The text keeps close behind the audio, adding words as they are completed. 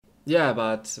Yeah,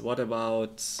 but what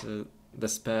about the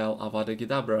spell Avada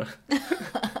Kedavra?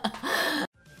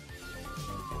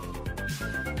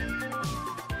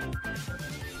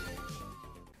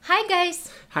 Hi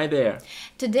guys! Hi there.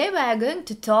 Today we are going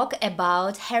to talk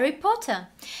about Harry Potter.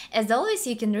 As always,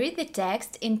 you can read the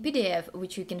text in PDF,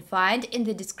 which you can find in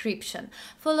the description.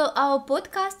 Follow our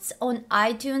podcasts on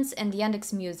iTunes and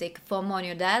Yandex Music. For more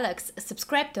new dialogues,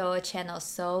 subscribe to our channel.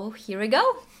 So, here we go!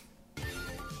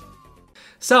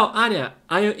 So, Anya,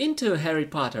 are you into Harry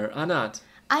Potter or not?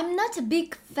 I'm not a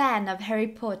big fan of Harry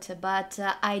Potter, but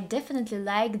I definitely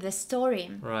like the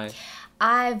story. Right.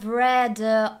 I've read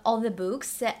all the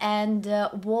books and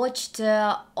watched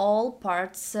all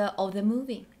parts of the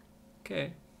movie.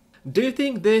 Okay. Do you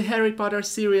think the Harry Potter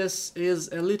series is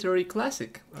a literary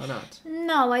classic or not?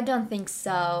 No, I don't think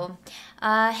so.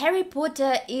 Harry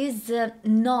Potter is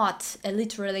not a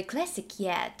literary classic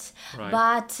yet, Right.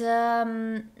 but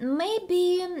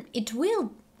maybe it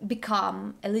will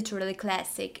become a literary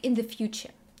classic in the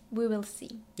future. We will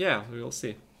see. Yeah, we will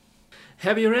see.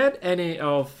 Have you read any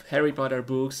of Harry Potter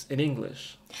books in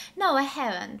English? No, I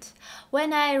haven't.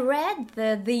 When I read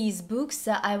these books,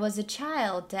 I was a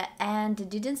child and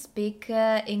didn't speak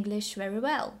English very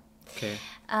well. Okay.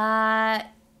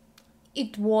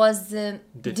 It was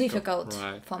Difficult, difficult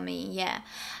right. for me, yeah.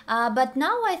 But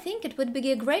now I think it would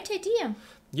be a great idea.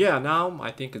 Yeah, now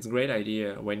I think it's a great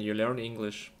idea when you learn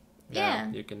English. Yeah.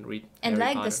 You can read And Harry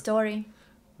like Potter. the story.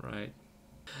 Right.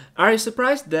 Are you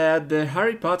surprised that the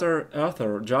Harry Potter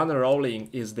author John Rowling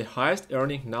is the highest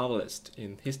earning novelist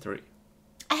in history?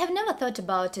 I have never thought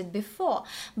about it before,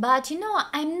 but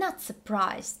I'm not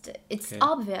surprised. It's Okay.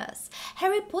 obvious.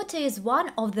 Harry Potter is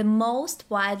one of the most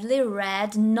widely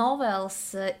read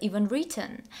novels even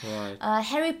written. Right.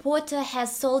 Harry Potter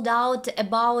has sold out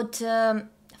about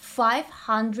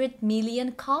 500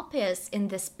 million copies in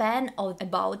the span of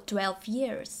about 12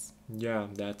 years. Yeah,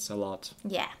 that's a lot.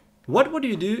 Yeah. What would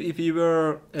you do if you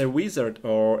were a wizard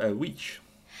or a witch?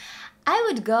 I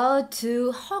would go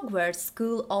to Hogwarts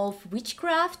School of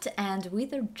Witchcraft and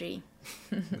Wizardry.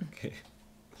 Okay.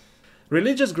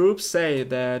 Religious groups say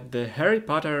that the Harry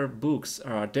Potter books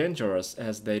are dangerous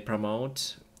as they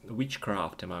promote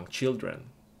witchcraft among children.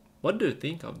 What do you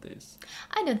think of this?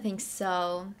 I don't think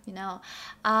so.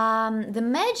 The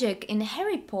magic in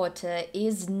Harry Potter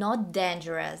is not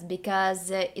dangerous because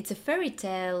it's a fairy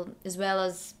tale as well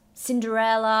as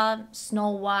Cinderella, Snow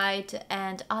White,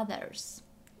 and others.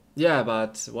 Yeah,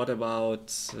 but what about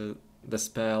the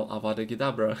spell Avada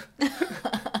Kedavra?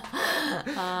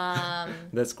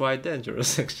 That's quite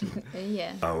dangerous, actually.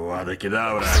 Yeah. Avada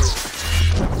Kedavra.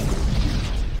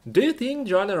 Do you think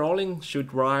Joanna Rowling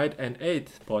should write an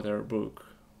eighth Potter book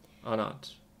or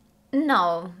not?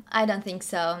 No, I don't think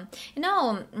so.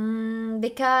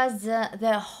 Because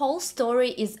the whole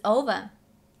story is over.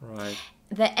 Right.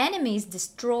 The enemy is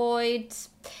destroyed,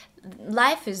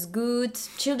 life is good,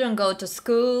 children go to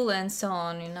school, and so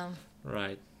on.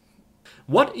 Right.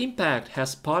 What impact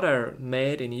has Potter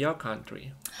made in your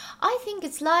country? I think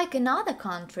it's like in other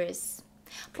countries.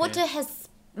 Potter has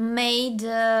made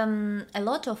a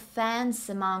lot of fans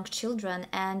among children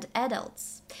and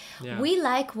adults. Yeah. We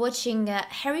like watching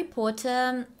Harry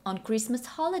Potter on Christmas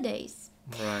holidays.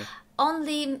 Right.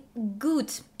 Only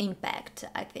good impact,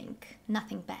 I think,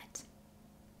 nothing bad.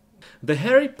 The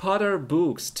Harry Potter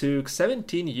books took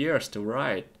 17 years to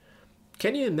write.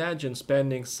 Can you imagine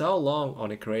spending so long on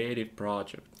a creative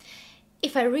project?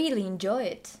 If I really enjoy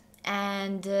it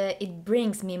and it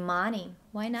brings me money,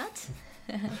 why not?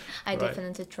 I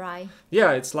definitely try.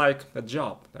 Yeah, it's like a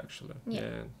job, actually.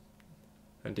 Yeah.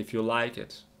 And if you like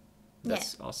it,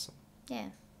 that's awesome. Yeah.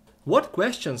 What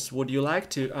questions would you like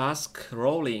to ask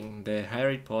Rowling, the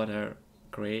Harry Potter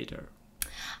creator?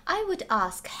 I would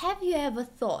ask, have you ever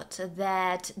thought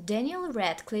that Daniel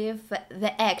Radcliffe,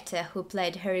 the actor who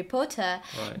played Harry Potter,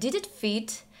 Right. didn't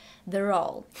fit the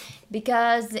role?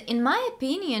 Because in my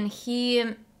opinion, he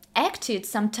acted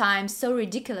sometimes so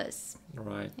ridiculous,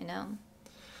 Right.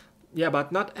 Yeah,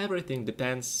 but not everything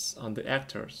depends on the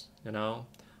actors,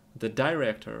 The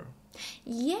director.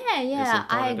 Yeah,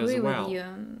 I important as agree well. with you.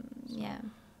 Yeah,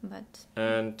 but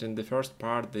And in the first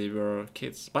part, they were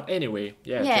kids. But anyway,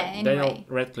 Yeah, Daniel anyway.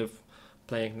 Radcliffe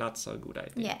playing not so good, I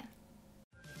think. yeah.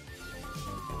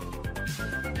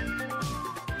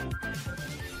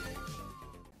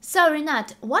 So,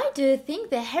 Renat, why do you think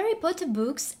the Harry Potter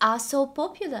books are so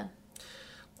popular?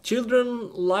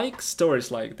 Children like stories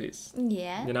like this.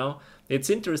 Yeah. It's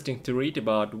interesting to read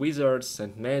about wizards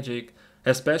and magic,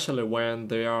 especially when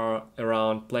they are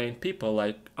around plain people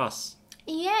like us.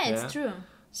 Yeah, Yeah. it's true.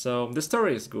 So the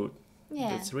story is good.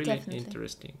 Yeah, It's really definitely.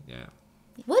 interesting. Yeah.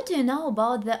 What do you know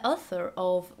about the author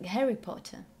of Harry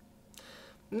Potter?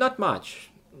 Not much.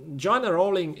 Joanna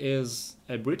Rowling is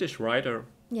a British writer.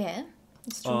 Yeah,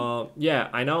 it's true. Yeah,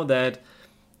 I know that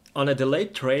on a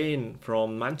delayed train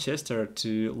from Manchester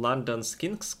to London's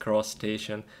King's Cross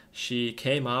station, she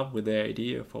came up with the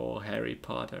idea for Harry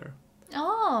Potter.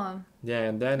 Oh, Yeah,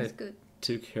 and then that's it good.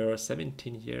 took her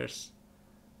 17 years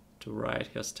to write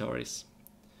her stories.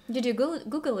 Did you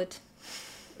Google it?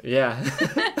 Yeah.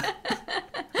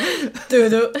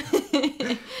 Doodle.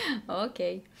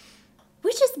 Okay.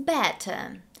 Which is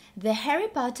better, the Harry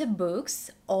Potter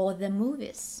books or the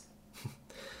movies?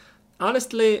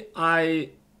 Honestly, I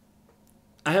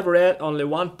have read only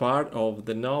one part of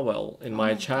the novel in my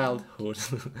my God. childhood.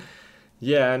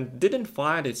 Yeah, and didn't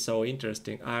find it so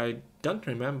interesting. I don't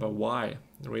remember why,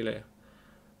 really.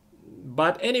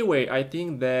 But anyway, I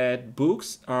think that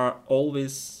books are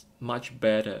always much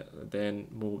better than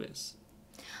movies.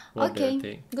 What do you Okay,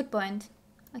 think? good point.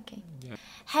 Okay. Yeah.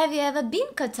 Have you ever been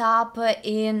caught up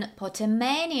in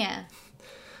Pottermania?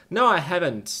 No, I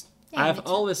haven't. Yeah, me I've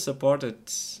too. always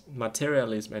supported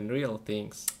materialism and real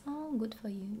things. Oh, good for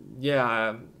you.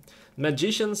 Yeah,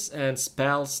 magicians and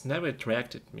spells never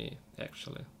attracted me,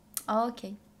 actually.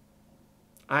 Okay.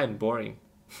 I'm boring.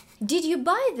 Did you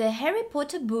buy the Harry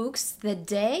Potter books the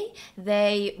day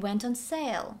they went on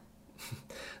sale?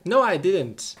 No, I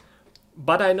didn't.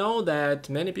 But I know that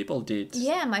many people did.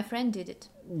 Yeah, my friend did it.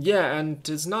 Yeah, and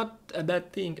it's not a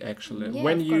bad thing, actually. Yeah,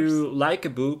 When of you like a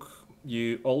book,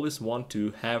 you always want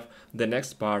to have the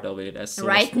next part of it as soon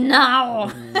Right now!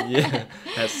 as yeah,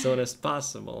 as soon as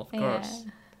possible, of Yeah. course.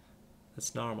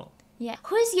 That's normal. Yeah.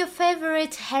 Who is your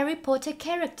favorite Harry Potter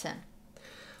character?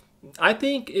 I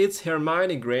think it's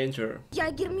Hermione Granger.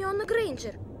 Я Гермиона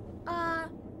Грейнджер. А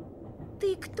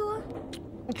ты кто?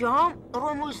 Я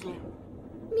Рон Уизли.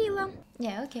 Мила.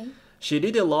 Yeah, okay. She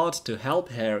did a lot to help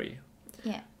Harry.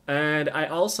 Yeah. And I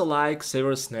also like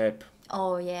Severus Snape.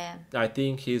 Oh, yeah. I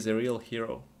think he's a real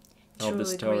hero of the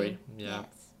True, story. agree. Yeah.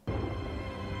 Yes.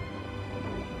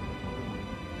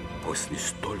 После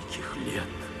стольких лет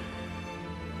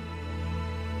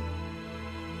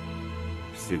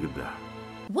всегда.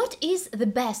 What is the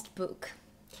best book?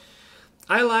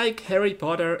 I like Harry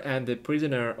Potter and the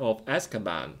Prisoner of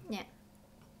Azkaban. Yeah.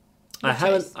 I Good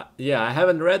haven't choice. I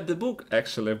haven't read the book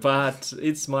actually, but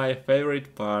it's my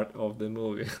favorite part of the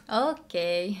movie.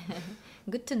 Okay.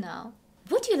 Good to know.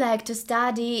 Would you like to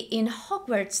study in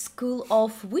Hogwarts School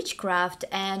of Witchcraft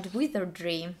and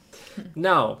Wizardry?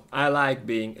 No, I like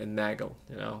being a Nagel,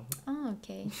 you know. Oh,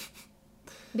 okay.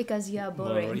 Because you are More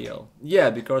boring. real. Yeah,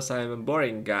 because I'm a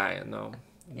boring guy, you know.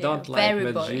 Yeah, Don't like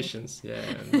very boring. magicians, yeah,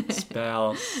 and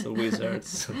spells,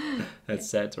 wizards,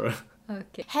 etc.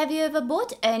 Okay. Have you ever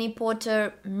bought any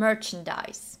Potter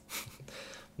merchandise?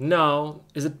 No,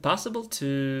 is it possible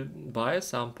to buy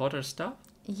some Potter stuff?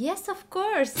 Yes, of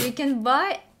course. You can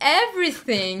buy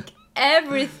everything.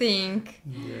 Everything.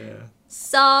 Yeah.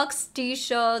 Socks,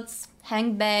 t-shirts,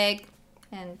 handbag,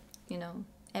 and,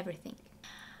 everything.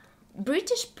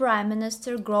 British Prime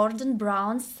Minister Gordon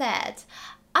Brown said,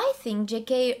 I think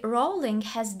J.K. Rowling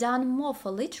has done more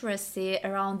for literacy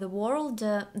around the world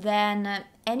than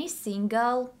any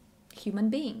single human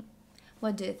being.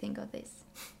 What do you think of this?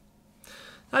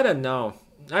 I don't know.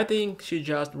 I think she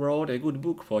just wrote a good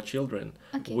book for children,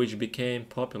 Okay. which became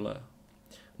popular.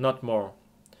 Not more.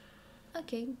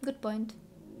 Okay, good point.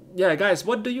 Yeah, guys,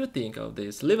 what do you think of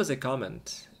this? Leave us a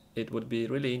comment. It would be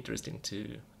really interesting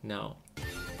to know.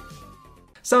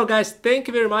 So guys, thank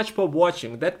you very much for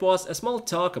watching. That was a small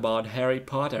talk about Harry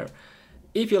Potter.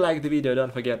 If you liked the video,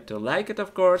 don't forget to like it,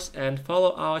 of course, and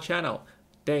follow our channel.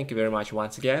 Thank you very much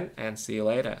once again, and see you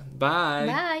later. Bye!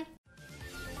 Bye!